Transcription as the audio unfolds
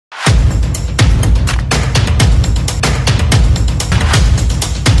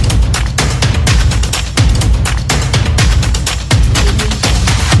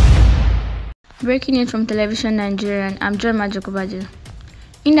Breaking in from Television Nigerian, I'm John Majokobajo.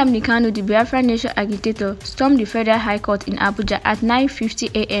 Nnamdi Kanu, the Biafra Nation agitator, stormed the Federal High Court in Abuja at 9:50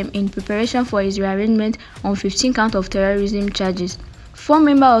 a.m. in preparation for his rearrangement on 15 counts of terrorism charges. 4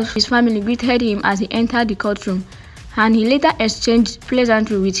 members of his family greeted him as he entered the courtroom, and he later exchanged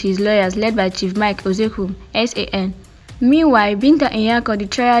pleasantries with his lawyers led by Chief Mike Ozekhum, SAN. Meanwhile, Binta Nyako, the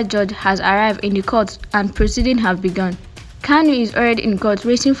trial judge, has arrived in the court and proceedings have begun. Kanu is already in court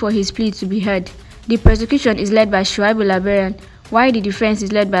waiting for his plea to be heard. The prosecution is led by Shuaibu Laberian, while the defense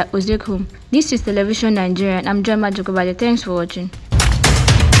is led by Ozekhum. This is Television Nigerian. I'm John Majokobajo. Thanks for watching.